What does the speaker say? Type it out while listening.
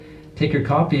Take your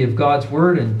copy of God's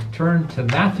Word and turn to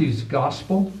Matthew's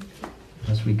Gospel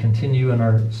as we continue in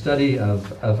our study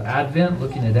of Advent,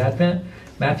 looking at Advent.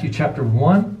 Matthew chapter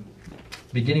 1,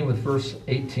 beginning with verse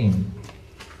 18.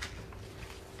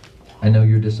 I know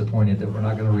you're disappointed that we're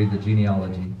not going to read the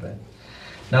genealogy, but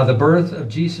now the birth of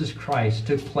Jesus Christ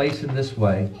took place in this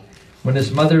way. When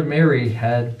his mother Mary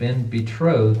had been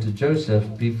betrothed to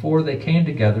Joseph, before they came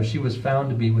together, she was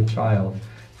found to be with child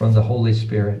from the Holy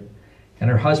Spirit. And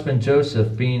her husband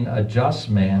Joseph, being a just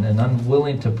man and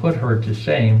unwilling to put her to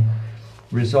shame,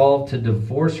 resolved to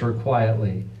divorce her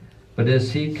quietly. But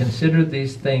as he considered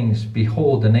these things,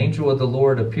 behold, an angel of the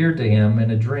Lord appeared to him in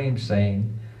a dream,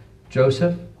 saying,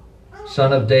 Joseph,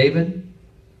 son of David,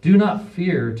 do not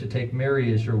fear to take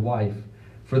Mary as your wife,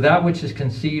 for that which is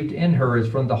conceived in her is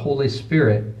from the Holy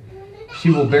Spirit.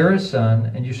 She will bear a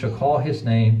son, and you shall call his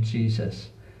name Jesus,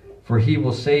 for he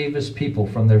will save his people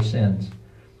from their sins.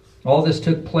 All this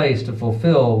took place to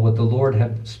fulfill what the Lord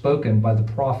had spoken by the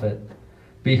prophet.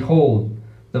 Behold,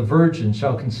 the virgin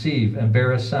shall conceive and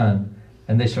bear a son,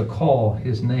 and they shall call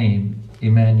his name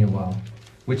Immanuel,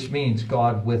 which means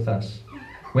God with us.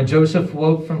 When Joseph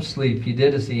woke from sleep, he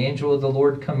did as the angel of the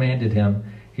Lord commanded him.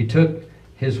 He took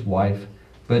his wife,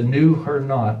 but knew her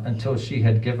not until she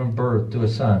had given birth to a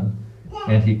son,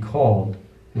 and he called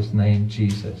his name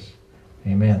Jesus.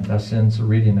 Amen. Thus ends the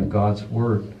reading of God's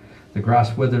Word. The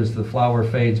grass withers, the flower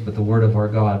fades, but the word of our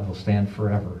God will stand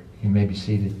forever. You may be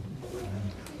seated.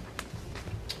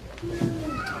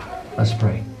 Let's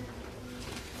pray.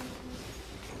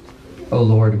 Oh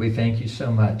Lord, we thank you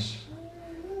so much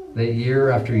that year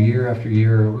after year after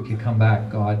year we could come back,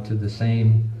 God, to the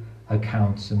same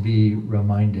accounts and be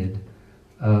reminded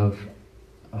of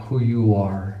who you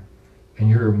are and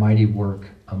your mighty work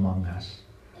among us.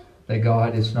 That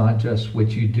God, it's not just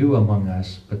what you do among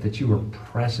us, but that you are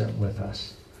present with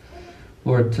us.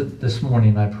 Lord, this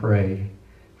morning I pray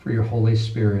for your Holy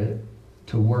Spirit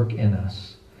to work in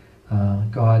us.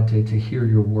 God, to hear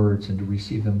your words and to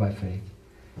receive them by faith.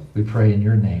 We pray in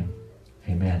your name.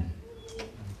 Amen.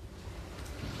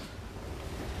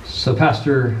 So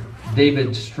Pastor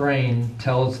David Strain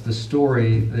tells the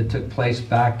story that took place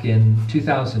back in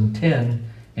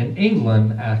 2010 in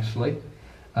England, actually.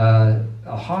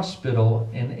 A hospital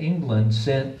in England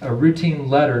sent a routine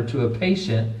letter to a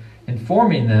patient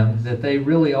informing them that they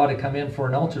really ought to come in for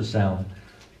an ultrasound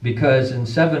because in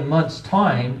 7 months'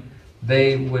 time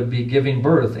they would be giving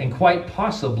birth and quite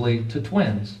possibly to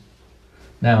twins.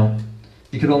 Now,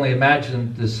 you could only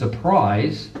imagine the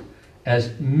surprise as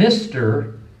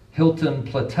Mr. Hilton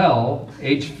Platel,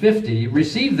 age 50,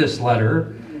 received this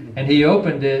letter and he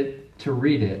opened it to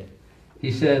read it.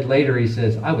 He said later, he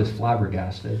says, I was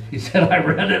flabbergasted. He said, I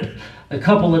read it a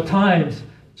couple of times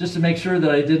just to make sure that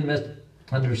I didn't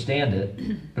misunderstand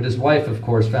it. But his wife, of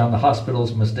course, found the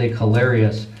hospital's mistake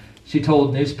hilarious. She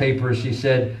told newspapers, she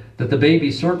said, that the baby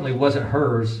certainly wasn't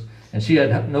hers, and she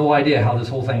had no idea how this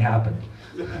whole thing happened.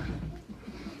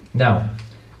 Now,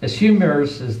 as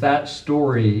humorous as that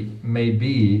story may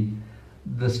be,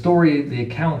 the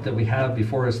account that we have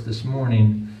before us this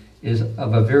morning is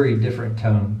of a very different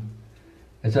tone.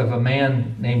 It's of a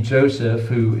man named Joseph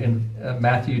who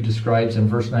Matthew describes in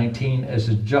verse 19 as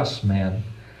a just man,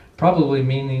 probably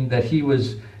meaning that he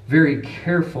was very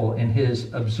careful in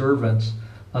his observance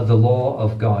of the law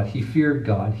of God. He feared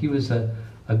God. He was a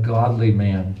godly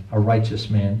man, a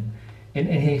righteous man. And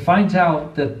he finds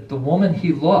out that the woman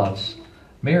he loves,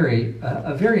 Mary,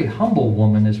 a very humble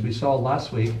woman, as we saw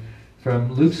last week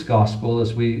from Luke's gospel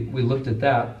as we looked at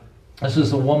that. This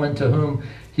is a woman to whom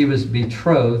he was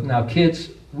betrothed. Now, kids,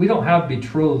 we don't have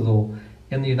betrothal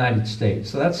in the United States.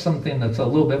 So that's something that's a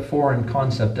little bit foreign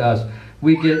concept to us.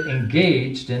 We get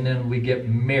engaged and then we get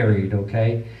married,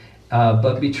 okay?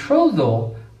 But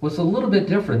betrothal was a little bit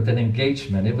different than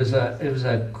engagement. It was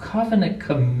a covenant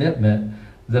commitment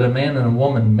that a man and a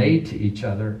woman made to each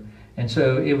other. And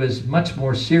so it was much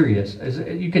more serious. As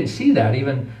you can see that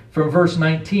even from verse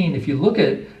 19. If you look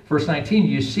at verse 19,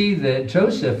 you see that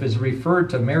Joseph is referred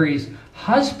to Mary's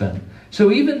husband.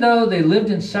 So even though they lived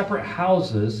in separate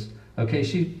houses, okay,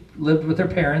 she lived with her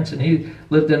parents and he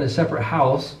lived in a separate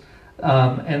house,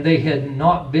 and they had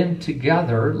not been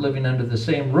together living under the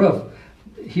same roof,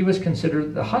 he was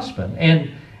considered the husband.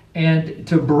 And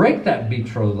to break that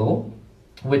betrothal,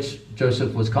 which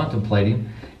Joseph was contemplating,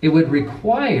 it would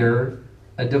require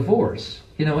a divorce.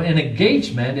 You know, an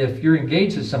engagement, if you're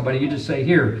engaged to somebody, you just say,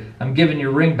 here, I'm giving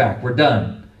your ring back, we're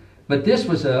done. But this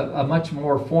was a much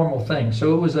more formal thing.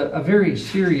 So it was a very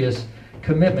serious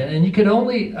commitment. And you can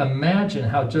only imagine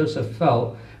how Joseph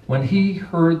felt when he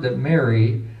heard that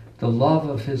Mary, the love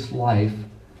of his life,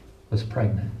 was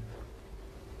pregnant.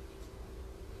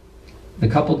 The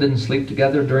couple didn't sleep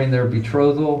together during their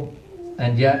betrothal,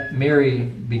 and yet Mary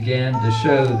began to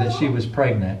show that she was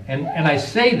pregnant. And I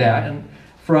say that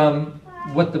from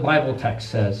what the Bible text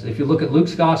says. If you look at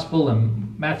Luke's gospel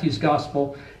and Matthew's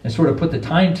gospel and sort of put the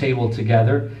timetable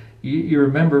together, you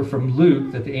remember from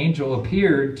Luke that the angel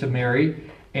appeared to Mary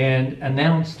and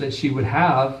announced that she would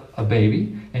have a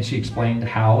baby, and she explained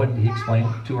how, and he explained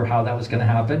to her how that was going to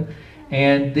happen.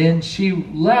 And then she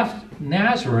left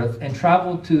Nazareth and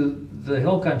traveled to the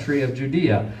hill country of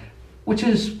Judea, which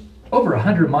is over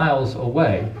 100 miles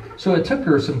away. So it took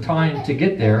her some time to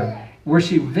get there, where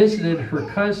she visited her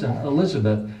cousin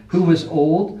Elizabeth, who was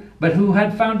old, but who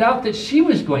had found out that she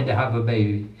was going to have a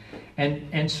baby.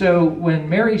 And so when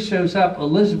Mary shows up,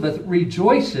 Elizabeth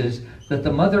rejoices that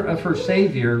the mother of her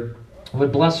Savior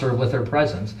would bless her with her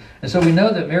presence. And so we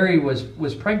know that Mary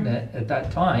was pregnant at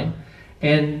that time.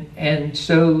 And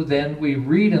so then we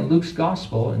read in Luke's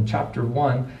Gospel in chapter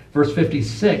 1, verse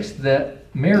 56,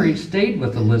 that Mary stayed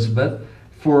with Elizabeth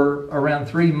for around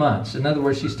 3 months. In other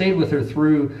words, she stayed with her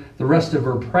through the rest of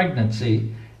her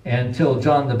pregnancy until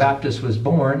John the Baptist was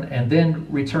born, and then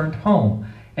returned home.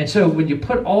 And so when you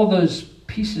put all those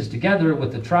pieces together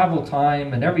with the travel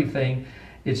time and everything,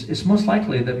 it's most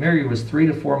likely that Mary was 3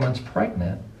 to 4 months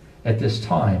pregnant at this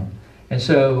time. And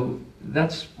so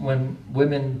that's when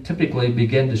women typically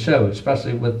begin to show,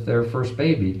 especially with their first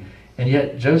baby. And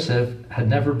yet Joseph had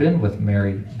never been with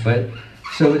Mary, but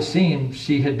so it seemed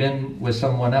she had been with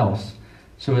someone else.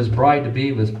 So his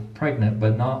bride-to-be was pregnant,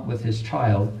 but not with his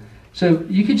child. So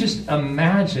you could just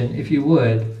imagine, if you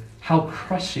would, how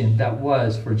crushing that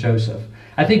was for Joseph.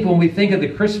 I think when we think of the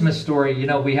Christmas story, you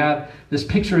know, we have this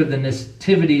picture of the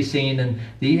nativity scene and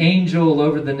the angel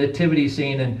over the nativity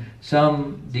scene, and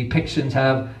some depictions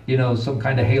have, you know, some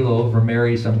kind of halo over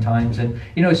Mary sometimes. And,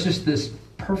 you know, it's just this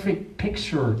perfect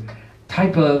picture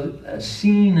type of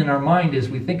scene in our mind as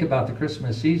we think about the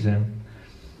Christmas season.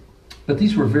 But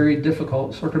these were very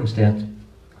difficult circumstances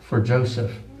for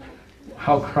Joseph.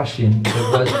 How crushing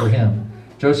it was for him.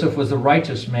 Joseph was a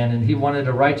righteous man, and he wanted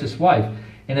a righteous wife.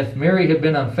 And if Mary had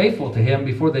been unfaithful to him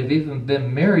before they've even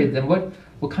been married, then what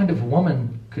kind of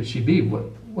woman could she be?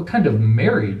 What kind of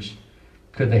marriage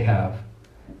could they have?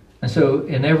 And so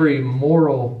in every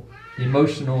moral,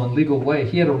 emotional, and legal way,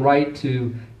 he had a right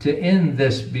to end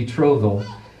this betrothal.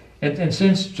 And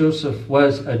since Joseph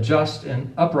was a just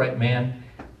and upright man,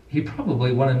 he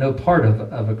probably wanted no part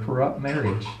of a corrupt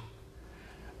marriage.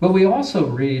 But we also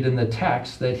read in the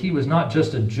text that he was not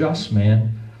just a just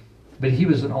man, but he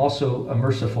was also a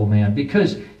merciful man,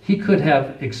 because he could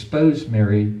have exposed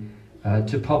Mary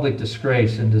to public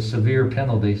disgrace and to severe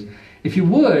penalties. If you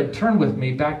would, turn with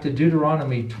me back to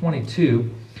Deuteronomy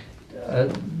 22.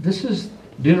 This is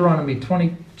Deuteronomy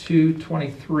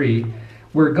 22:23,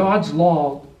 where God's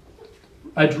law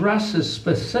addresses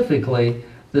specifically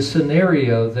the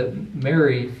scenario that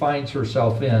Mary finds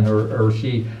herself in, or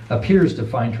she appears to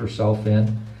find herself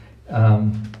in.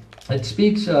 It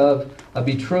speaks of a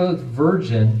betrothed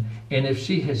virgin, and if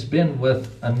she has been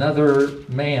with another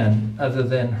man other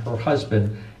than her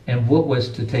husband, and what was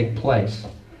to take place.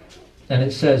 And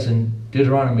it says in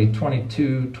Deuteronomy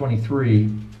 22:23,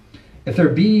 if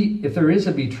there is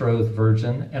a betrothed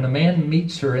virgin, and a man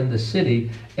meets her in the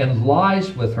city and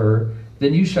lies with her,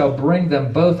 then you shall bring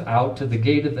them both out to the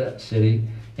gate of that city,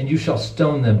 and you shall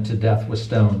stone them to death with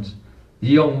stones. The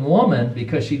young woman,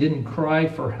 because she didn't cry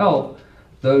for help,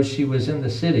 though she was in the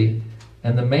city,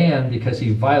 and the man, because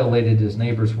he violated his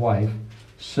neighbor's wife,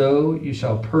 so you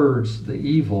shall purge the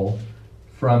evil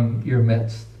from your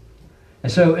midst.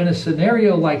 And so in a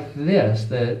scenario like this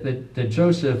that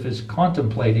Joseph is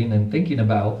contemplating and thinking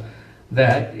about,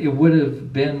 that it would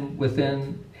have been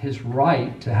within his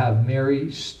right to have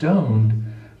Mary stoned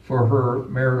for her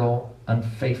marital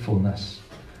unfaithfulness,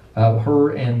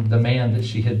 her and the man that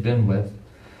she had been with.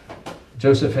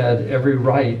 Joseph had every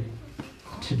right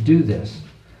to do this,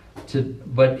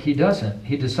 but he doesn't.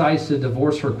 He decides to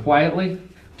divorce her quietly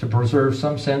to preserve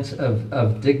some sense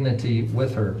of dignity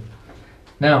with her.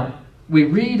 Now, we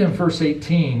read in verse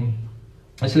 18,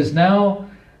 it says, now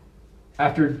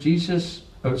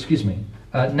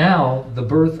the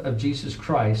birth of Jesus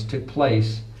Christ took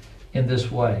place in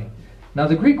this way. Now,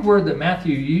 the Greek word that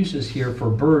Matthew uses here for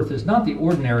birth is not the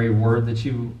ordinary word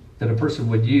that a person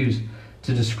would use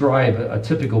to describe a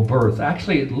typical birth.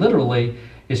 Actually, it literally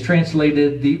is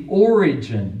translated, the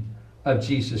origin of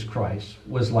Jesus Christ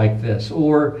was like this,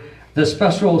 or the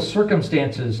special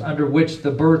circumstances under which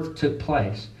the birth took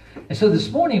place. And so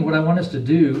this morning, what I want us to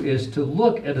do is to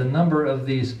look at a number of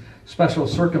these special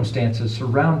circumstances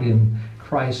surrounding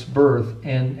Christ's birth,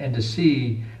 and to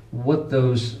see what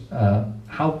those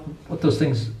what those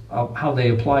things, how they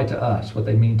apply to us, what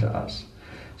they mean to us.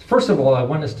 First of all, I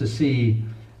want us to see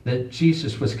that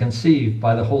Jesus was conceived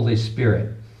by the Holy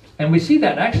Spirit. And we see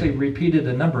that actually repeated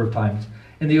a number of times.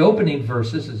 In the opening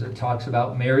verses, as it talks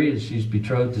about Mary, as she's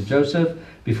betrothed to Joseph,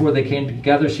 before they came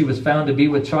together, she was found to be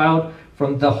with child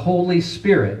from the Holy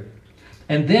Spirit.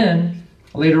 And then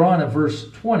later on in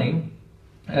verse 20,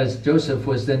 as Joseph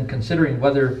was then considering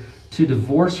whether to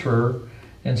divorce her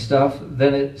and stuff,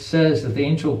 then it says that the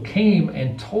angel came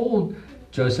and told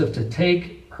Joseph to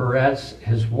take her as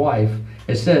his wife.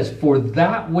 It says, for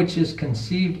that which is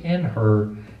conceived in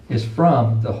her is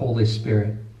from the Holy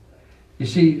Spirit. You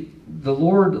see, the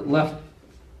Lord left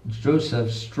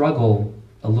Joseph struggle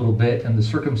a little bit in the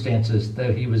circumstances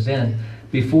that he was in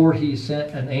before he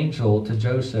sent an angel to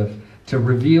Joseph to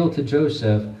reveal to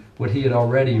Joseph what he had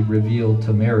already revealed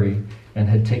to Mary and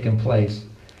had taken place.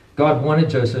 God wanted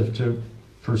Joseph to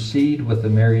proceed with the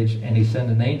marriage, and he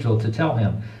sent an angel to tell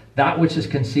him that which is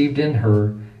conceived in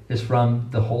her is from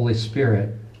the Holy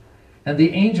Spirit. And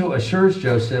the angel assures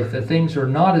Joseph that things are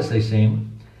not as they seem,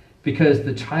 because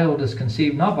the child is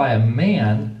conceived not by a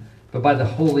man, but by the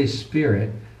Holy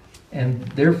Spirit. And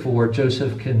therefore,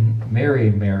 Joseph can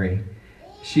marry Mary.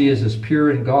 She is as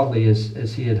pure and godly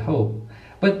as he had hoped.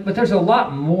 But there's a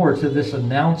lot more to this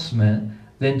announcement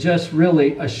than just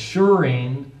really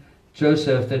assuring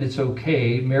Joseph that it's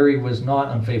okay. Mary was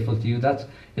not unfaithful to you.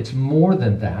 It's more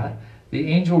than that. The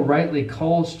angel rightly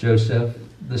calls Joseph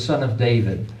the son of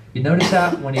David. You notice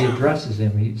that when he addresses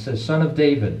him, he says, son of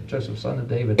David, Joseph, son of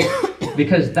David,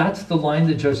 because that's the line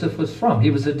that Joseph was from. He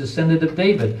was a descendant of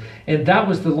David. And that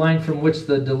was the line from which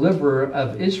the deliverer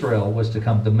of Israel was to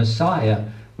come. The Messiah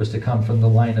was to come from the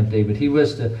line of David. He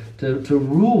was to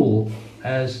rule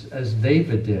as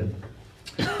David did.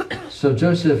 So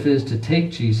Joseph is to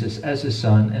take Jesus as his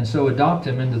son and so adopt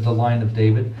him into the line of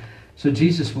David. So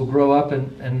Jesus will grow up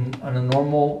in a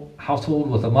normal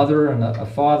household with a mother and a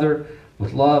father,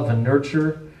 with love and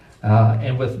nurture,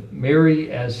 and with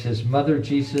Mary as his mother.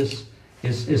 Jesus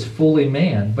is fully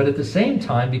man. But at the same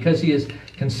time, because he is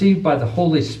conceived by the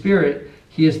Holy Spirit,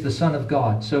 he is the Son of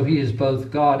God. So he is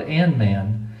both God and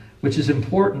man, which is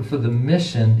important for the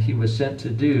mission he was sent to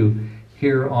do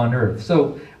here on earth.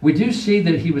 So we do see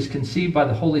that he was conceived by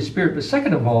the Holy Spirit. But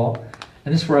second of all,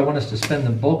 and this is where I want us to spend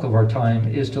the bulk of our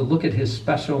time, is to look at his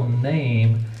special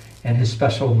name and his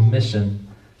special mission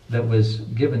that was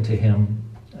given to him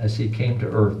as he came to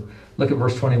earth. Look at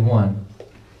verse 21.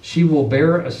 She will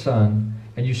bear a son,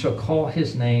 and you shall call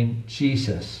his name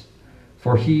Jesus,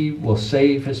 for he will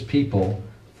save his people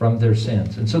from their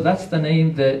sins. And so that's the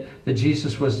name that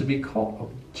Jesus was to be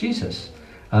called, Jesus.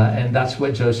 And that's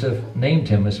what Joseph named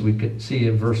him, as we could see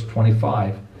in verse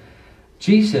 25.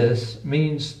 Jesus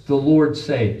means the Lord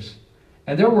saves.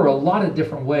 And there were a lot of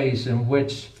different ways in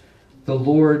which the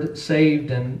Lord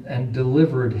saved and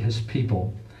delivered his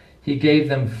people. He gave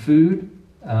them food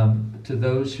to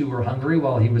those who were hungry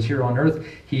while he was here on earth.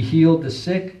 He healed the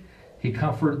sick. He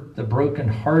comforted the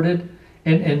brokenhearted.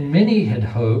 And many had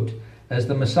hoped, as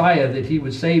the Messiah, that he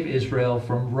would save Israel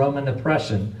from Roman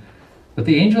oppression. But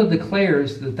the angel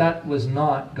declares that that was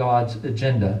not God's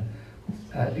agenda.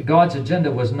 God's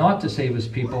agenda was not to save his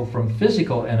people from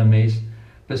physical enemies,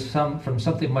 but from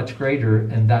something much greater,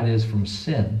 and that is from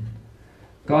sin.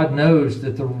 God knows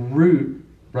that the root,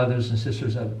 brothers and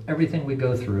sisters, of everything we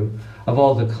go through, of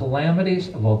all the calamities,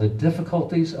 of all the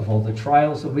difficulties, of all the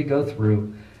trials that we go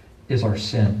through, is our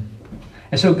sin.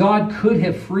 And so God could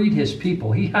have freed his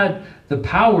people. He had the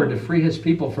power to free his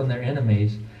people from their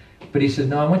enemies. But he said,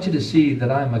 no, I want you to see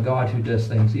that I am a God who does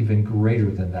things even greater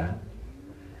than that.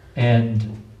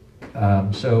 And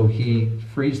so he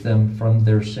frees them from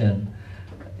their sin.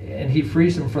 And he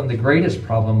frees them from the greatest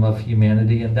problem of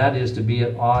humanity, and that is to be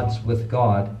at odds with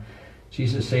God.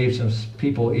 Jesus saves his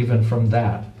people even from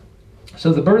that.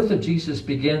 So the birth of Jesus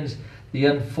begins the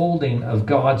unfolding of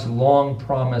God's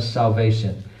long-promised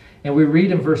salvation. And we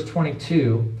read in verse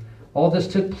 22, all this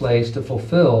took place to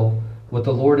fulfill what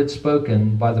the Lord had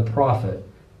spoken by the prophet.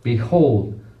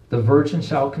 Behold, the virgin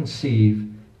shall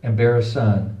conceive and bear a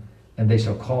son, and they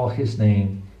shall call his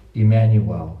name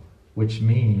Immanuel, which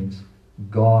means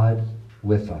God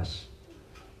with us.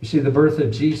 You see, the birth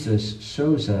of Jesus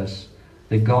shows us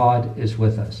that God is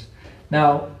with us.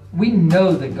 Now, we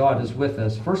know that God is with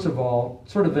us, first of all,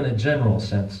 sort of in a general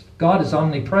sense. God is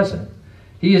omnipresent.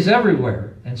 He is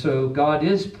everywhere. And so God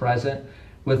is present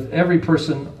with every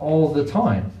person all the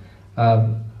time.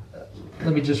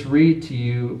 Let me just read to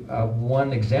you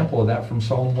one example of that from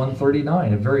Psalm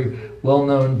 139, a very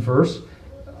well-known verse,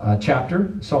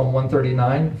 chapter, Psalm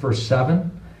 139, verse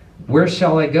 7. Where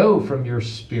shall I go from your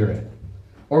spirit?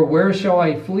 Or where shall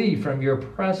I flee from your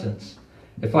presence?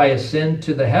 If I ascend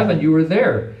to the heaven, you are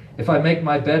there. If I make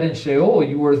my bed in Sheol,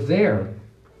 you are there.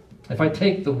 If I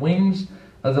take the wings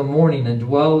of the morning and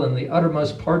dwell in the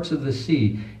uttermost parts of the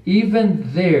sea, even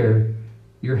there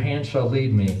your hand shall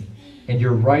lead me, and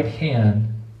your right hand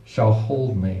shall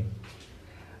hold me.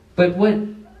 But what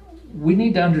we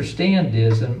need to understand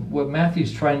is, and what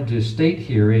Matthew's trying to state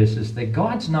here is that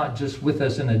God's not just with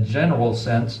us in a general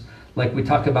sense, like we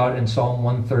talk about in Psalm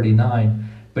 139,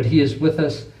 but he is with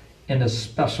us in a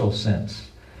special sense.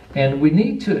 And we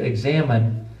need to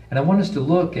examine, and I want us to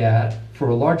look at, for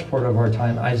a large part of our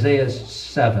time, Isaiah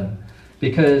 7.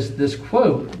 Because this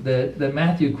quote that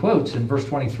Matthew quotes in verse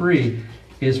 23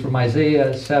 is from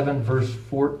Isaiah 7, verse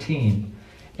 14.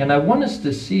 And I want us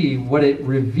to see what it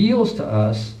reveals to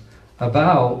us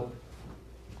about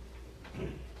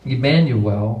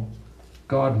Immanuel,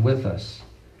 God with us.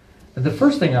 And the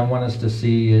first thing I want us to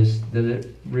see is that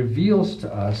it reveals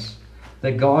to us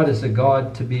that God is a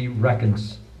God to be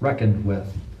reckoned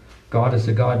with. God is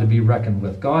a God to be reckoned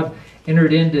with. God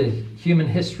entered into human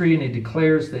history, and he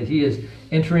declares that he is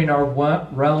entering our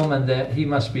realm and that he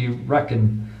must be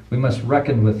reckoned. We must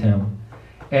reckon with him.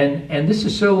 And this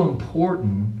is so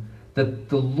important that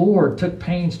the Lord took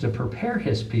pains to prepare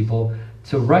his people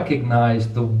to recognize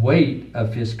the weight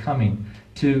of his coming,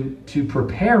 to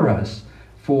prepare us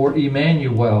for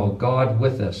Immanuel, God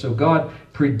with us. So God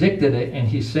predicted it, and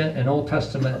he sent an Old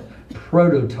Testament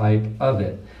prototype of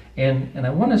it. And I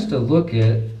want us to look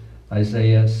at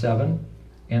Isaiah 7,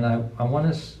 and I want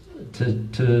us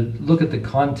to look at the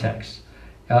context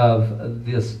of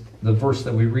the verse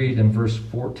that we read in verse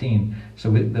 14, so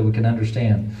that we can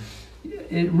understand.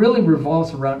 It really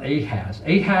revolves around Ahaz.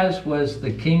 Ahaz was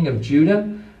the king of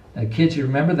Judah. Kids, you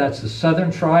remember that's the southern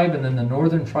tribe, and then the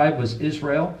northern tribe was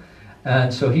Israel.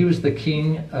 And so he was the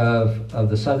king of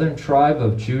the southern tribe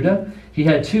of Judah. He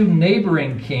had two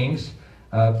neighboring kings,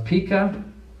 Pekah,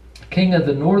 king of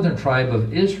the northern tribe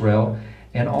of Israel,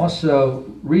 and also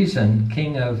Rezin,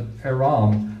 king of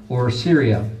Aram, or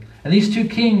Syria. And these two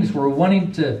kings were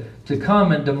wanting to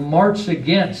come and to march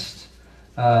against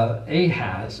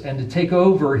Ahaz and to take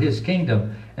over his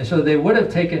kingdom. And so they would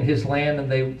have taken his land,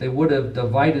 and they would have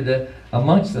divided it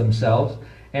amongst themselves.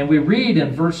 And we read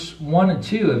in verse 1 and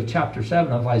 2 of chapter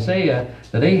 7 of Isaiah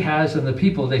that Ahaz and the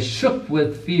people, they shook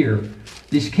with fear.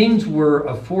 These kings were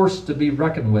a force to be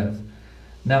reckoned with.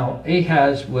 Now,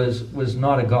 Ahaz was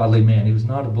not a godly man. He was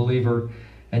not a believer.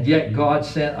 And yet God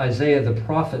sent Isaiah the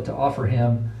prophet to offer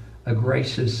him a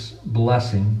gracious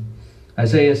blessing.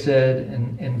 Isaiah said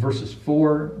in verses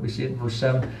 4, we see it in verse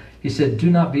 7, he said, "Do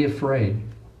not be afraid.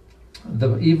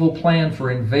 The evil plan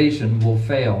for invasion will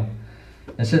fail."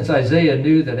 And since Isaiah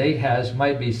knew that Ahaz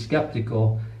might be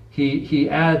skeptical, he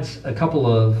adds a couple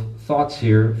of thoughts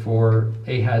here for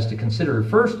Ahaz to consider.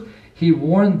 First, he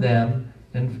warned them,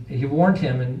 and he warned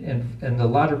him in the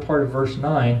latter part of verse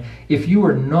 9, if you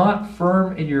are not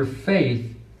firm in your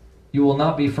faith, you will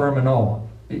not be firm at all.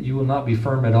 You will not be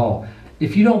firm at all.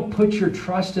 If you don't put your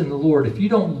trust in the Lord, if you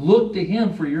don't look to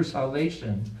him for your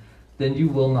salvation, then you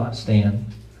will not stand.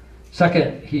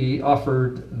 Second, he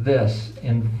offered this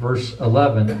in verse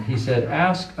 11. He said,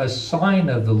 ask a sign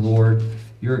of the Lord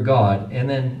your God. And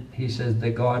then he says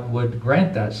that God would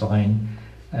grant that sign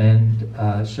and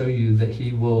show you that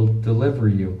he will deliver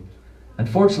you.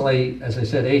 Unfortunately, as I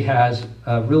said, Ahaz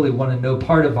really wanted no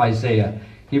part of Isaiah.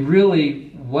 He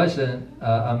really wasn't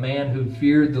a man who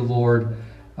feared the Lord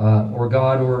or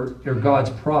God or God's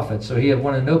prophet. So he had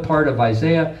wanted no part of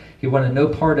Isaiah. He wanted no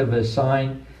part of his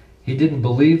sign. He didn't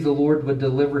believe the Lord would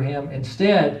deliver him.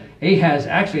 Instead, Ahaz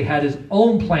actually had his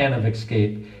own plan of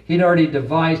escape. He'd already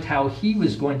devised how he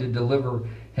was going to deliver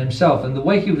himself. And the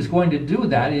way he was going to do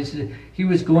that is he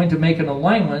was going to make an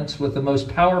alliance with the most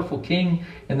powerful king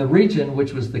in the region,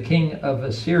 which was the king of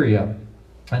Assyria.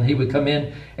 And he would come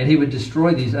in and he would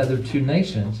destroy these other two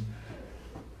nations.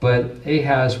 But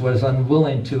Ahaz was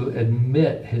unwilling to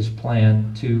admit his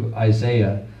plan to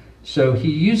Isaiah. So he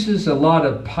uses a lot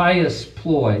of pious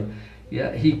ploy.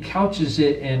 Yeah, he couches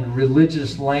it in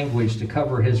religious language to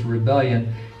cover his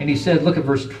rebellion. And he said, look at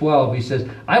verse 12. He says,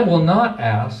 I will not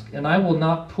ask, and I will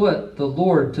not put the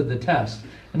Lord to the test.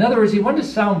 In other words, he wanted to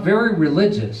sound very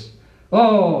religious.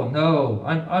 Oh, no,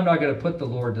 I'm not going to put the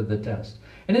Lord to the test.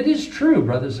 And it is true,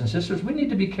 brothers and sisters, we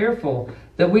need to be careful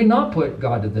that we not put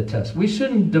God to the test. We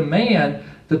shouldn't demand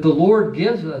that the Lord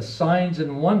gives us signs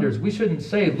and wonders. We shouldn't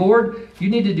say, Lord, you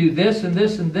need to do this and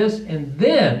this and this, and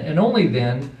then, and only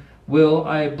then, will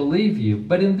I believe you.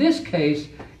 But in this case,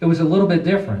 it was a little bit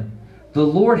different. The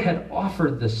Lord had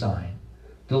offered the sign.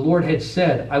 The Lord had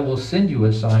said, I will send you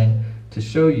a sign to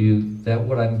show you that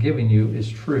what I'm giving you is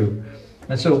true.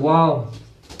 And so while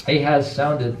Ahaz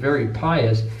sounded very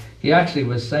pious, he actually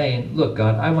was saying, look,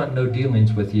 God, I want no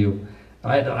dealings with you.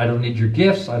 I don't need your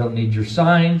gifts. I don't need your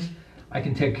signs. I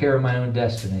can take care of my own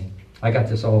destiny. I got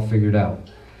this all figured out.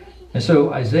 And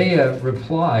so Isaiah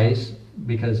replies,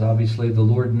 because obviously the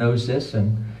Lord knows this,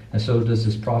 and so does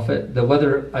this prophet, that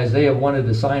whether Isaiah wanted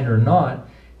a sign or not,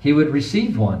 he would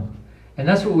receive one. And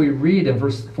that's what we read in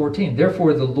verse 14.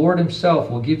 Therefore the Lord himself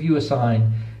will give you a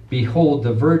sign. Behold,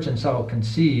 the virgin shall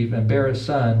conceive and bear a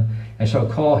son, and shall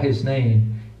call his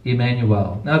name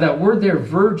Immanuel. Now that word there,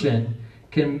 virgin,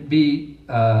 can be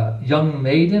young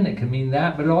maiden. It can mean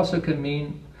that, but it also can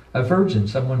mean a virgin,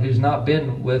 someone who's not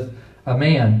been with a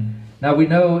man. Now we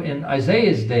know in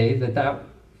Isaiah's day that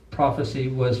prophecy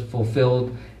was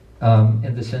fulfilled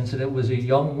in the sense that it was a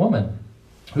young woman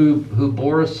who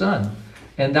bore a son.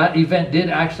 And that event did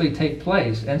actually take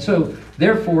place. And so,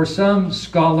 therefore, some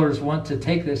scholars want to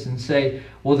take this and say,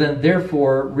 well, then,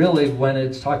 therefore, really, when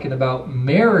it's talking about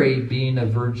Mary being a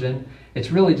virgin, it's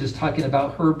really just talking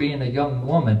about her being a young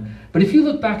woman. But if you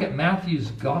look back at Matthew's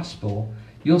gospel,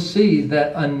 you'll see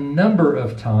that a number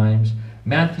of times,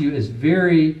 Matthew is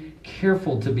very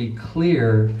careful to be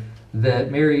clear that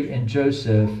Mary and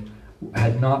Joseph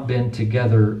had not been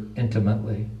together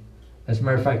intimately. As a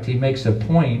matter of fact, he makes a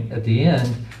point at the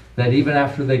end that even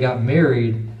after they got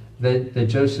married, that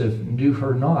Joseph knew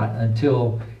her not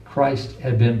until Christ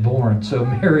had been born. So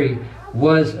Mary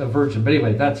was a virgin. But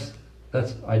anyway, that's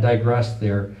I digress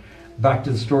there. Back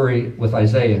to the story with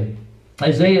Isaiah.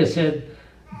 Isaiah said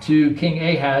to King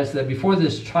Ahaz that before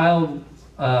this child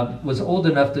was old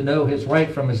enough to know his right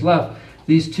from his left,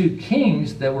 these two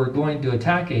kings that were going to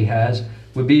attack Ahaz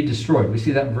would be destroyed. We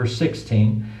see that in verse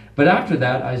 16. But after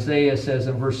that, Isaiah says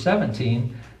in verse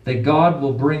 17 that God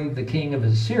will bring the king of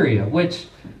Assyria, which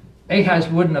Ahaz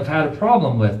wouldn't have had a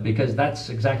problem with, because that's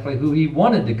exactly who he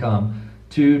wanted to come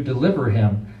to deliver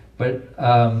him. But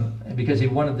because he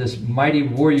wanted this mighty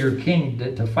warrior king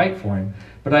to fight for him.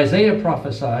 But Isaiah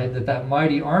prophesied that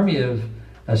mighty army of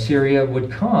Assyria would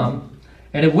come,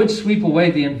 and it would sweep away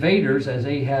the invaders as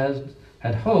Ahaz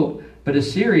had hoped, but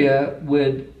Assyria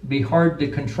would be hard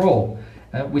to control.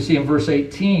 We see in verse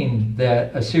 18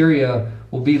 that Assyria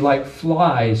will be like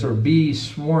flies or bees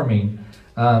swarming.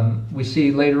 We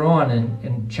see later on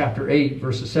in chapter 8,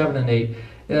 verses 7 and 8,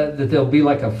 that they'll be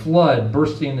like a flood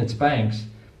bursting its banks.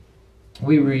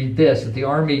 We read this, that the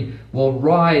army will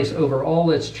rise over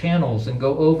all its channels and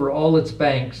go over all its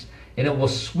banks, and it will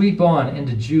sweep on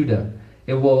into Judah.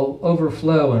 It will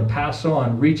overflow and pass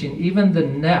on, reaching even the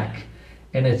neck,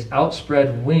 and its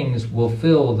outspread wings will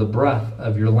fill the breadth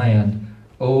of your land.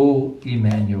 O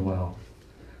Immanuel.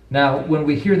 Now, when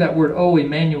we hear that word, O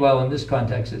Immanuel, in this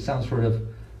context, it sounds sort of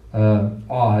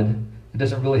odd. It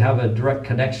doesn't really have a direct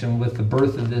connection with the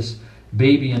birth of this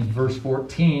baby in verse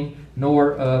 14,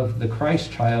 nor of the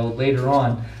Christ child later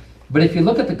on. But if you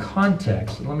look at the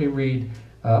context, let me read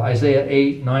Isaiah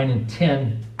 8, 9, and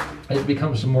 10, it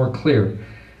becomes more clear.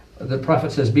 The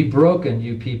prophet says, be broken,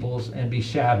 you peoples, and be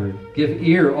shattered. Give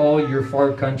ear, all your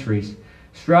far countries.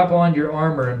 Strap on your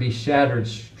armor and be shattered.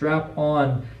 Strap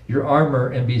on your armor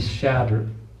and be shattered.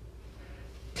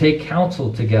 Take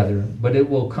counsel together, but it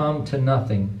will come to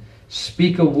nothing.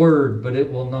 Speak a word, but it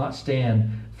will not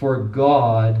stand, for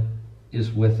God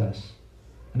is with us.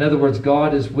 In other words,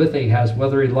 God is with Ahaz,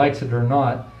 whether he likes it or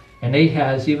not. And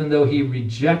Ahaz, even though he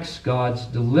rejects God's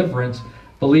deliverance,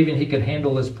 believing he could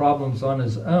handle his problems on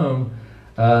his own,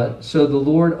 so the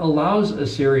Lord allows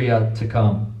Assyria to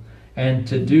come and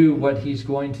to do what he's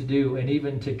going to do, and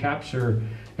even to capture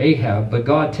Ahab. But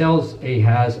God tells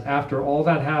Ahaz, after all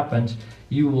that happens,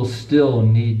 you will still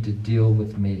need to deal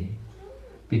with me,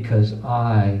 because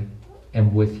I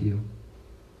am with you.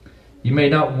 You may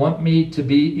not want me to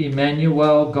be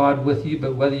Immanuel, God with you,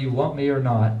 but whether you want me or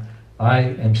not, I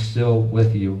am still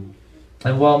with you.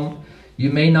 And while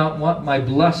you may not want my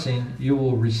blessing, you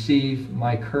will receive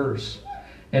my curse.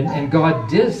 And God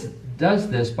does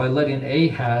this by letting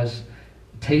Ahaz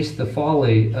taste the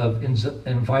folly of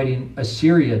inviting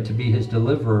Assyria to be his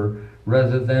deliverer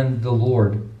rather than the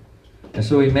Lord. And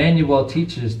so Immanuel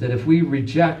teaches that if we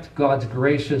reject God's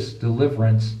gracious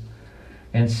deliverance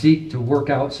and seek to work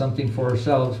out something for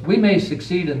ourselves, we may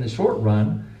succeed in the short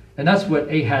run. And that's what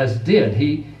Ahaz did.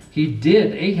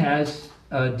 Ahaz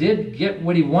did get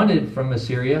what he wanted from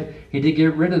Assyria. He did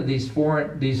get rid of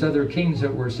these other kings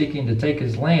that were seeking to take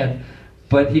his land,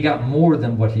 but he got more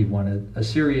than what he wanted.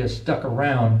 Assyria stuck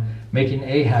around, making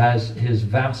Ahaz his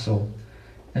vassal.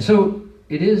 And so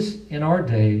it is in our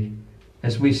day,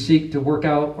 as we seek to work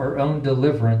out our own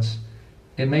deliverance,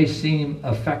 it may seem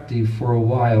effective for a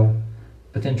while,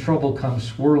 but then trouble comes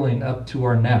swirling up to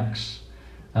our necks.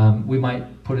 We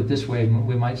might put it this way,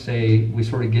 we might say we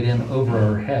sort of get in over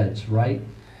our heads, right?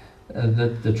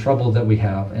 The trouble that we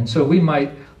have. And so we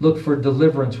might look for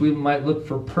deliverance, we might look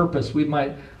for purpose, we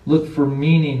might look for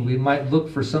meaning, we might look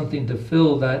for something to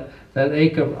fill that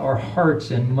ache of our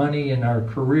hearts and money in our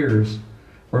careers,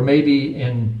 or maybe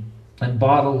in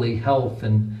bodily health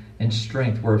and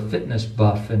strength. We're a fitness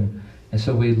buff, and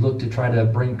so we look to try to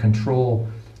bring control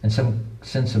and some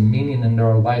sense of meaning into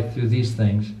our life through these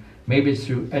things. Maybe it's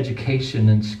through education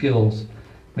and skills.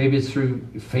 Maybe it's through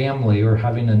family or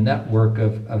having a network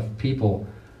of people.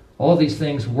 All these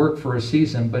things work for a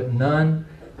season, but none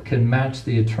can match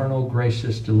the eternal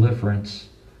gracious deliverance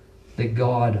that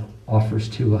God offers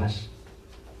to us.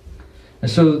 And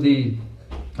so the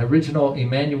original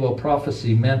Immanuel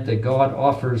prophecy meant that God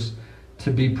offers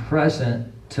to be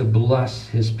present to bless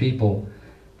his people.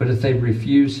 But if they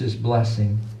refuse his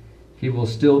blessing, he will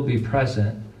still be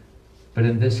present, but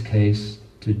in this case,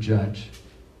 to judge.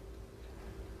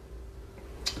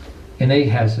 In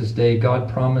Ahaz's day, God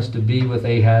promised to be with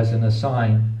Ahaz in a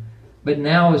sign. But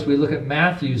now, as we look at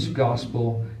Matthew's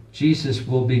gospel, Jesus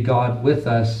will be God with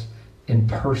us in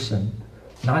person.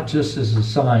 Not just as a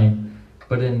sign,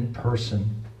 but in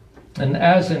person. And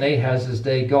as in Ahaz's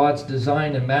day, God's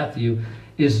design in Matthew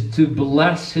is to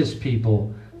bless his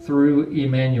people through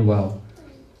Immanuel.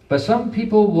 But some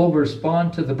people will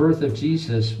respond to the birth of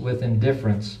Jesus with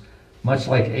indifference, much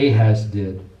like Ahaz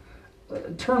did.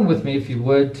 Turn with me, if you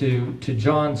would, to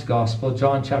John's Gospel,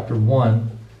 John chapter 1,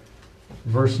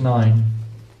 verse 9.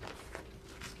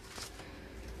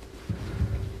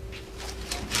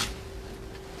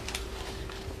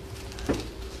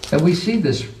 And we see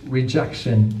this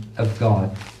rejection of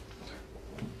God.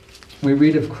 We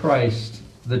read of Christ,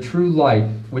 the true light,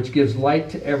 which gives light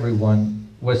to everyone,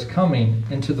 was coming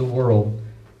into the world.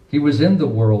 He was in the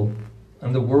world,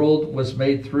 and the world was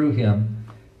made through him,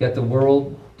 yet the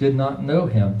world did not know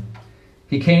him.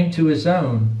 He came to his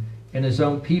own, and his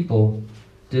own people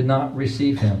did not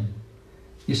receive him.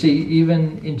 You see,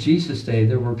 even in Jesus' day,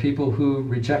 there were people who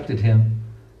rejected him,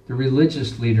 the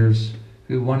religious leaders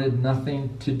who wanted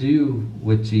nothing to do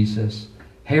with Jesus.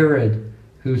 Herod,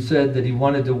 who said that he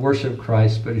wanted to worship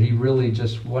Christ, but he really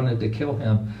just wanted to kill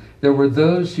him. There were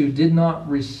those who did not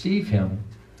receive him.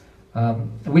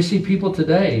 We see people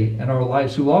today in our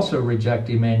lives who also reject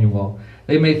Immanuel.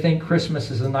 They may think Christmas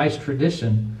is a nice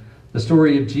tradition. The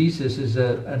story of Jesus is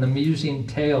an amusing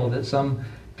tale that some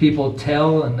people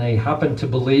tell and they happen to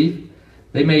believe.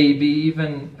 They may be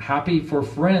even happy for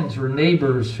friends or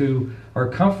neighbors who are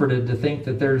comforted to think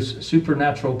that there's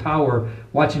supernatural power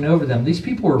watching over them. These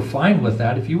people are fine with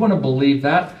that. If you want to believe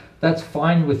that, that's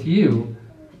fine with you.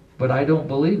 But I don't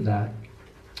believe that.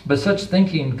 But such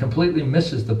thinking completely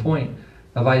misses the point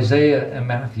of Isaiah and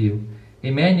Matthew.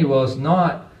 Immanuel is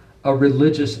not a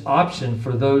religious option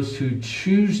for those who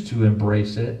choose to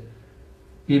embrace it.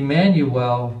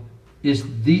 Immanuel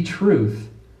is the truth,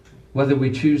 whether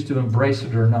we choose to embrace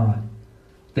it or not.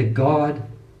 That God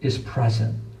is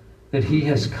present. That he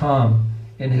has come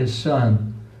in his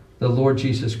Son, the Lord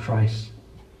Jesus Christ.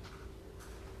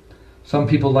 Some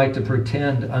people like to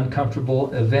pretend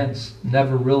uncomfortable events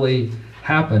never really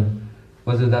happened,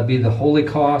 whether that be the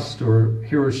Holocaust or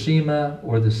Hiroshima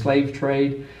or the slave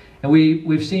trade. And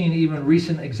we've seen even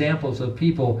recent examples of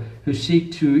people who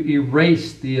seek to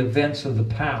erase the events of the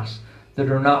past that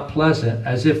are not pleasant,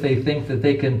 as if they think that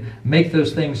they can make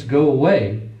those things go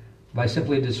away by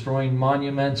simply destroying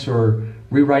monuments or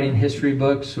rewriting history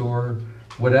books or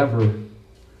whatever.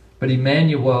 But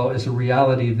Immanuel is a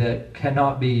reality that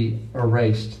cannot be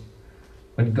erased.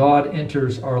 When God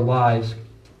enters our lives,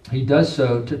 he does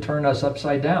so to turn us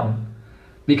upside down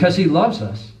because he loves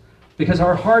us. Because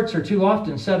our hearts are too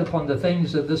often set upon the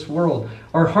things of this world.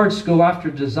 Our hearts go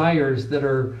after desires that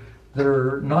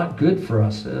are not good for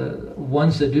us,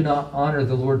 ones that do not honor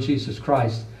the Lord Jesus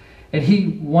Christ. And he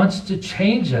wants to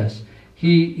change us.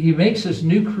 He makes us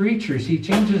new creatures. He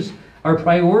changes our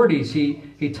priorities.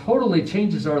 He totally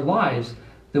changes our lives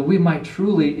that we might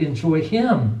truly enjoy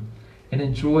him and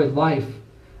enjoy life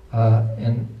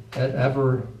and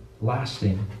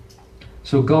everlasting.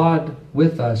 So God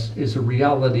with us is a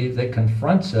reality that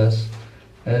confronts us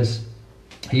as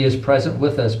he is present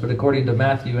with us. But according to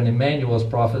Matthew and Immanuel's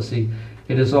prophecy,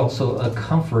 it is also a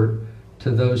comfort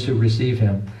to those who receive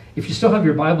him. If you still have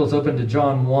your Bibles open to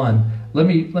John 1, let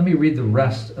me read the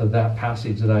rest of that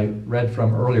passage that I read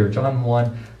from earlier. John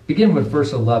 1, begin with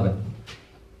verse 11.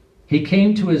 He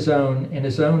came to his own, and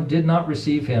his own did not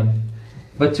receive him.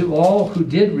 But to all who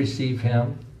did receive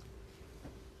him,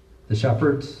 the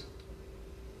shepherds,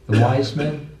 the wise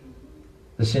men,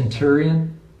 the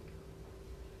centurion,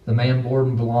 the man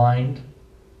born blind,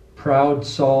 proud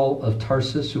Saul of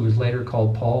Tarsus, who was later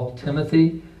called Paul,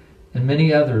 Timothy, and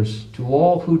many others, to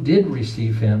all who did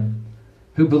receive him,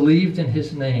 who believed in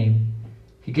his name,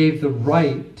 he gave the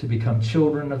right to become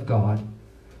children of God,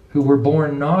 who were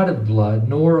born not of blood,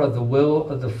 nor of the will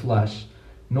of the flesh,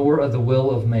 nor of the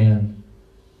will of man,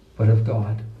 but of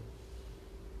God.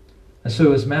 And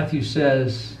so as Matthew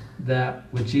says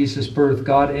that with Jesus' birth,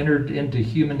 God entered into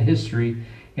human history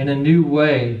in a new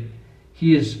way.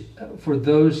 He is, for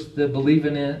those that believe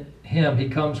in him, he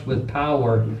comes with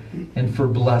power and for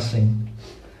blessing.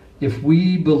 If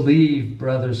we believe,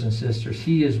 brothers and sisters,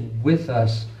 he is with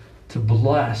us to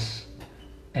bless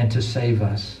and to save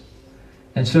us.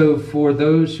 And so for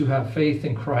those who have faith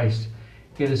in Christ,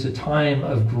 it is a time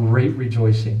of great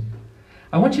rejoicing.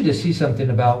 I want you to see something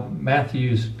about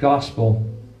Matthew's gospel.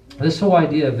 This whole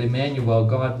idea of Immanuel,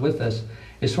 God with us,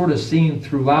 is sort of seen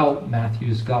throughout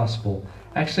Matthew's gospel.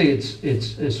 Actually,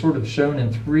 it's sort of shown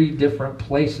in three different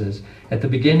places: at the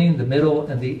beginning, the middle,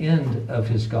 and the end of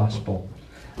his gospel.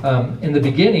 In the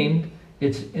beginning,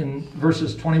 it's in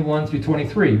verses 21 through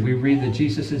 23. We read that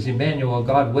Jesus is Immanuel,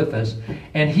 God with us,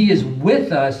 and he is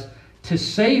with us to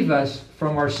save us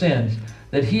from our sins.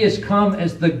 That he has come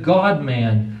as the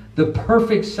God-man, the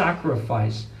perfect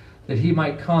sacrifice, that he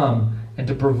might come and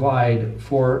to provide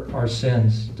for our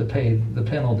sins, to pay the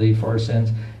penalty for our sins,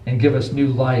 and give us new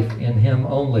life in him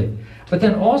only. But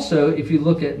then also, if you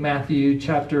look at Matthew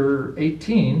chapter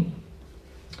 18,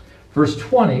 verse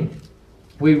 20,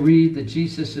 we read that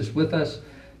Jesus is with us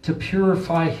to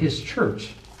purify his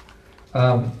church.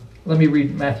 Let me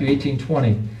read Matthew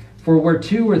 18:20. For where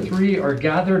two or three are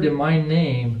gathered in my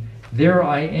name, there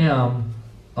I am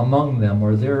among them,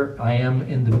 or there I am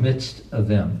in the midst of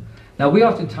them. Now, we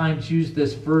oftentimes use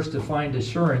this verse to find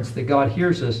assurance that God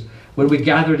hears us when we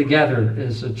gather together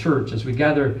as a church, as we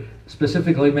gather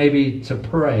specifically maybe to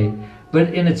pray.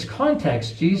 But in its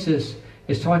context, Jesus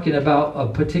is talking about a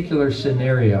particular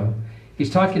scenario.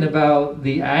 He's talking about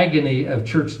the agony of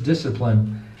church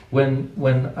discipline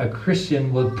when a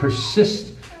Christian would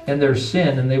persist in their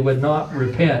sin and they would not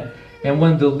repent. And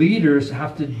when the leaders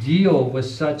have to deal with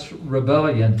such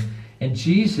rebellion. And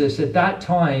Jesus at that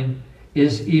time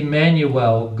is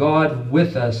Immanuel, God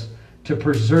with us, to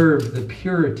preserve the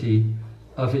purity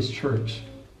of his church.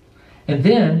 And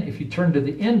then, if you turn to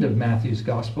the end of Matthew's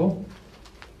gospel,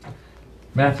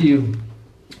 Matthew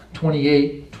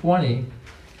 28:20,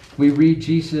 we read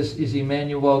Jesus is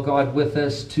Immanuel, God with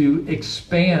us, to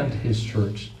expand his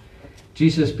church.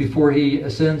 Jesus, before he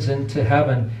ascends into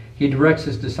heaven, he directs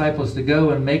his disciples to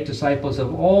go and make disciples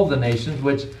of all the nations,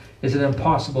 which is an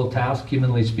impossible task,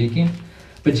 humanly speaking.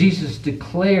 But Jesus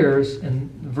declares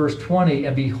in verse 20,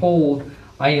 and behold,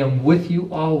 I am with you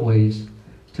always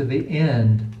to the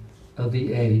end of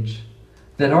the age.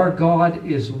 That our God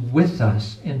is with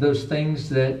us in those things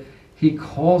that he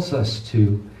calls us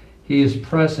to. He is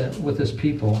present with his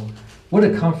people. What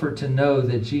a comfort to know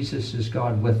that Jesus is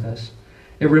God with us.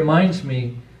 It reminds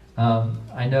me,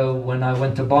 I know when I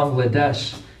went to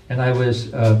Bangladesh and I was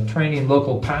training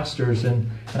local pastors, and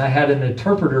I had an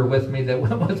interpreter with me that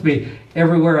went with me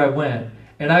everywhere I went.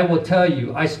 And I will tell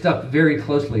you, I stuck very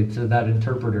closely to that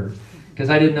interpreter because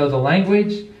I didn't know the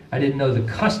language, I didn't know the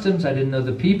customs, I didn't know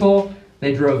the people.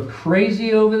 They drove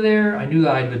crazy over there. I knew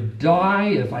I would die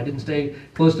if I didn't stay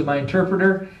close to my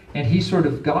interpreter, and he sort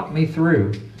of got me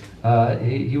through.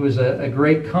 He was a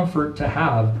great comfort to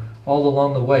have all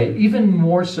along the way. Even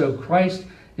more so, Christ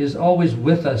is always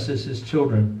with us as his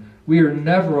children. We are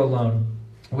never alone.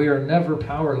 We are never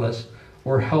powerless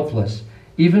or helpless.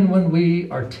 Even when we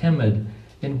are timid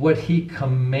in what he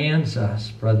commands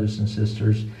us, brothers and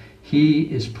sisters, he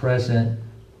is present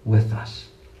with us.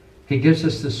 He gives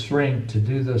us the strength to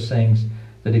do those things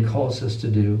that he calls us to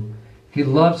do. He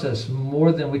loves us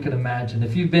more than we can imagine.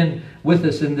 If you've been with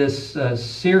us in this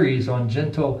series on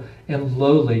gentle and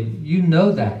lowly, you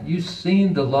know that. You've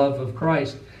seen the love of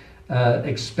Christ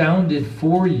expounded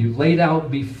for you, laid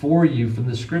out before you from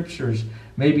the scriptures,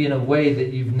 maybe in a way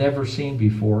that you've never seen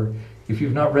before. If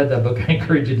you've not read that book, I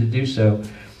encourage you to do so.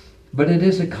 But it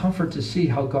is a comfort to see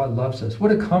how God loves us.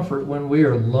 What a comfort when we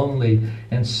are lonely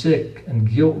and sick and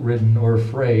guilt-ridden or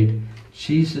afraid.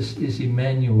 Jesus is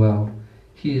Immanuel.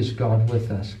 He is God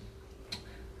with us.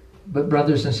 But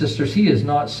brothers and sisters, he is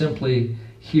not simply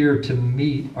here to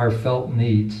meet our felt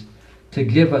needs, to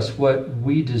give us what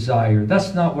we desire.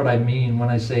 That's not what I mean when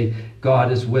I say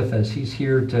God is with us. He's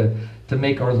here to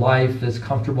make our life as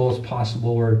comfortable as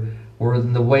possible, or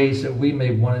in the ways that we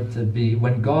may want it to be.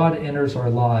 When God enters our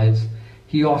lives,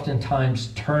 he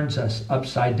oftentimes turns us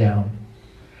upside down.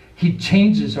 He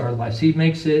changes our lives. He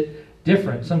makes it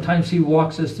different. Sometimes he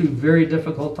walks us through very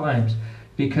difficult times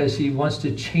because he wants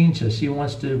to change us. He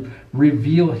wants to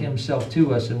reveal himself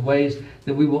to us in ways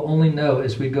that we will only know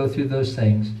as we go through those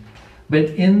things. But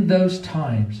in those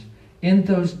times, in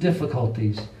those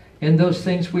difficulties, in those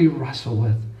things we wrestle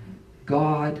with,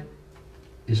 God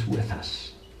is with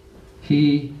us.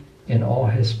 He, in all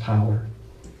his power,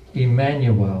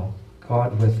 Immanuel,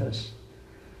 God with us.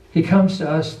 He comes to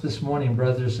us this morning,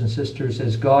 brothers and sisters,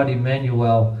 as God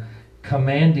Immanuel,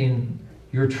 commanding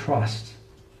your trust.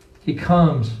 He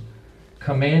comes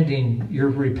commanding your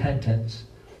repentance,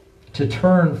 to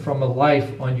turn from a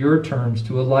life on your terms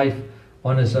to a life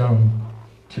on his own,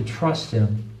 to trust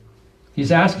him.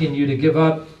 He's asking you to give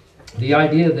up the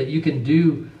idea that you can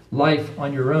do life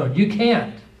on your own. You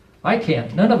can't. I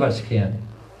can't. None of us can.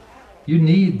 You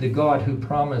need the God who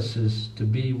promises to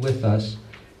be with us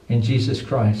in Jesus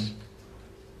Christ.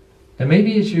 And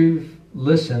maybe as you've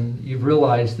listened, you've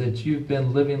realized that you've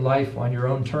been living life on your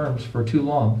own terms for too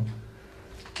long.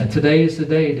 And today is the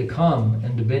day to come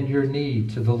and to bend your knee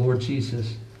to the Lord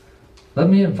Jesus. Let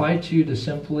me invite you to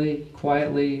simply,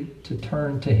 quietly, to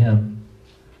turn to him,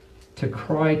 to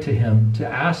cry to him, to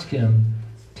ask him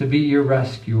to be your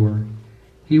rescuer.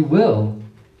 He will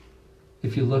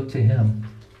if you look to him.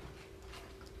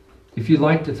 If you'd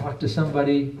like to talk to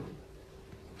somebody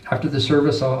after the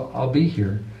service, I'll be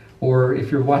here. Or if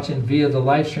you're watching via the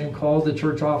live stream, call the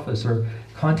church office or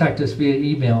contact us via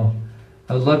email.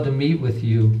 I would love to meet with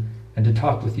you and to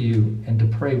talk with you and to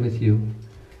pray with you.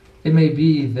 It may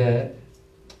be that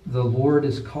the Lord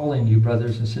is calling you,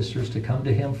 brothers and sisters, to come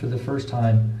to him for the first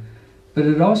time. But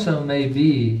it also may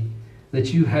be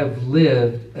that you have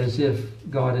lived as if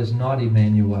God is not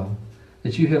Immanuel.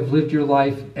 That you have lived your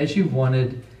life as you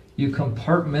wanted. You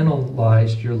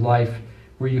compartmentalized your life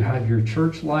where you have your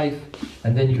church life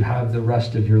and then you have the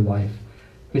rest of your life.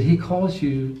 But he calls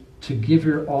you to give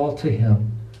your all to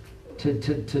him,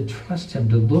 to trust him,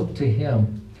 to look to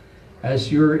him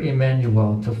as your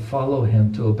Immanuel, to follow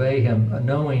him, to obey him,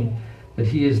 knowing that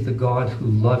he is the God who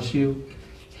loves you.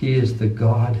 He is the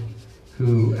God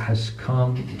who has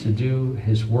come to do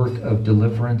his work of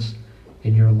deliverance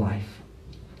in your life.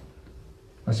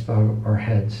 Let's bow our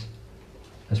heads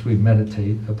as we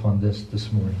meditate upon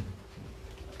this morning.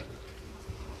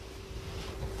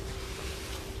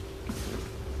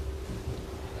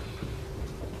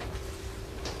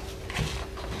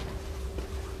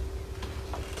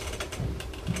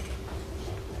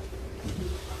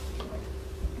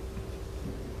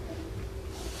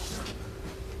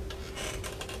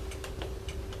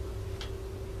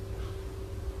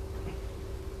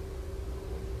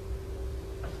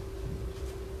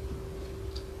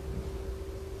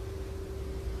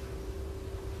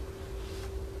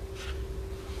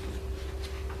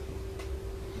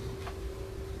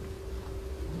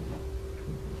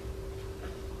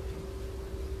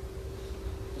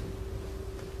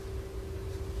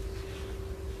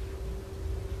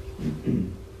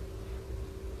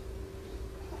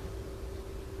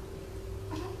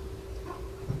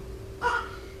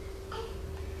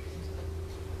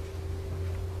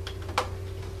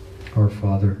 Our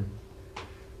Father,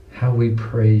 how we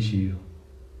praise you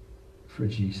for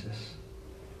Jesus,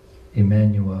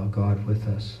 Immanuel, God with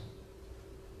us,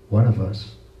 one of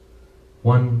us,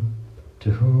 one to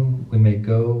whom we may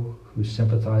go, who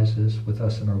sympathizes with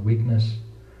us in our weakness,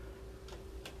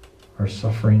 our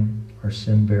suffering, our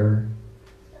sin bearer.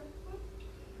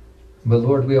 But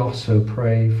Lord, we also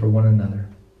pray for one another.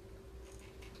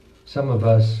 Some of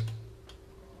us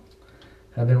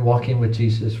have been walking with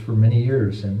Jesus for many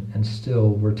years and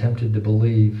still we're tempted to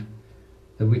believe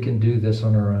that we can do this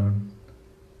on our own,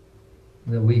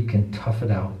 that we can tough it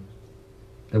out,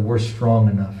 that we're strong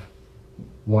enough,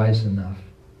 wise enough,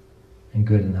 and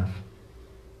good enough.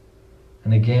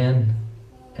 And again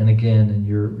in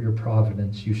your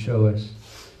providence, you show us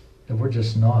that we're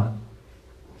just not.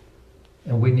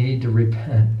 And we need to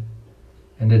repent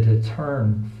and to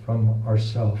turn from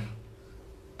ourselves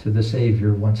to the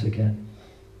Savior once again.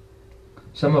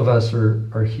 Some of us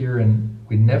are here and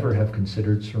we never have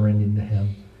considered surrendering to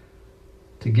him,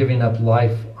 to giving up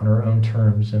life on our own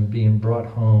terms and being brought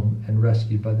home and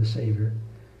rescued by the Savior.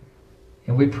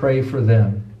 And we pray for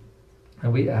them.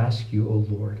 And we ask you, O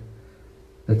Lord,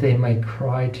 that they might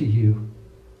cry to you,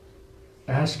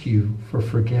 ask you for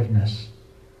forgiveness,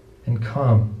 and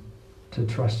come to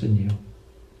trust in you.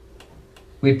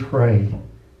 We pray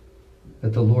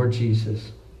that the Lord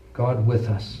Jesus, God with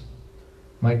us,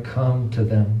 might come to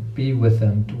them, be with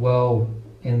them, dwell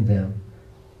in them,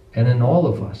 and in all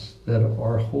of us, that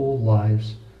our whole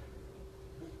lives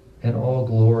and all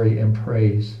glory and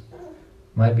praise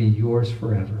might be yours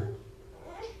forever.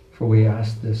 For we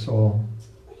ask this all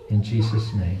in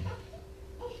Jesus' name.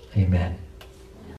 Amen.